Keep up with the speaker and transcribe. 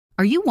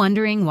Are you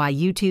wondering why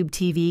YouTube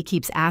TV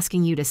keeps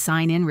asking you to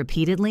sign in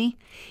repeatedly?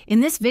 In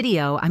this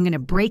video, I'm going to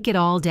break it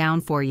all down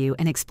for you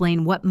and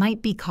explain what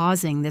might be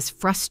causing this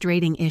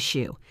frustrating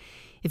issue.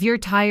 If you're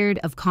tired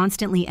of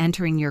constantly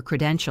entering your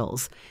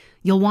credentials,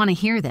 you'll want to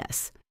hear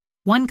this.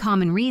 One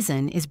common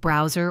reason is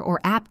browser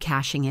or app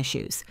caching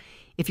issues.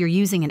 If you're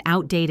using an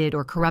outdated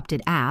or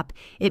corrupted app,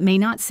 it may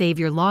not save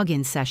your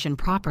login session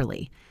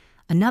properly.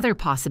 Another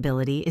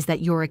possibility is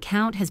that your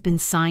account has been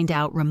signed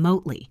out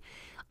remotely,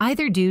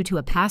 either due to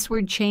a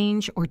password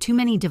change or too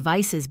many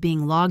devices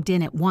being logged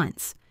in at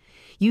once.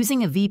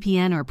 Using a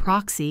VPN or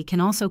proxy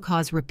can also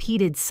cause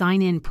repeated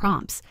sign-in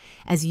prompts,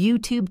 as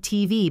YouTube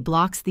TV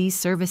blocks these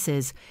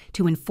services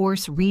to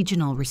enforce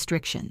regional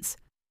restrictions.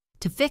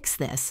 To fix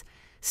this,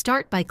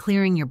 start by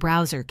clearing your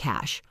browser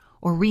cache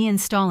or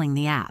reinstalling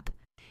the app.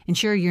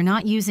 Ensure you're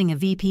not using a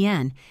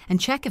VPN and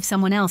check if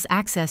someone else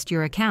accessed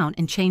your account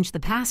and changed the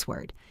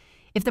password.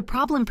 If the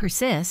problem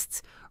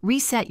persists,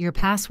 reset your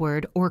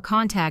password or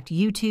contact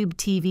YouTube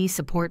TV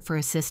support for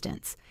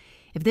assistance.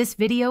 If this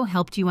video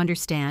helped you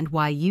understand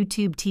why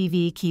YouTube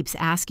TV keeps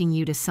asking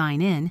you to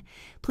sign in,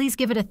 please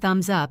give it a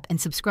thumbs up and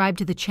subscribe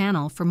to the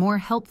channel for more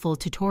helpful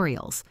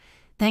tutorials.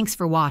 Thanks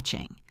for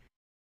watching.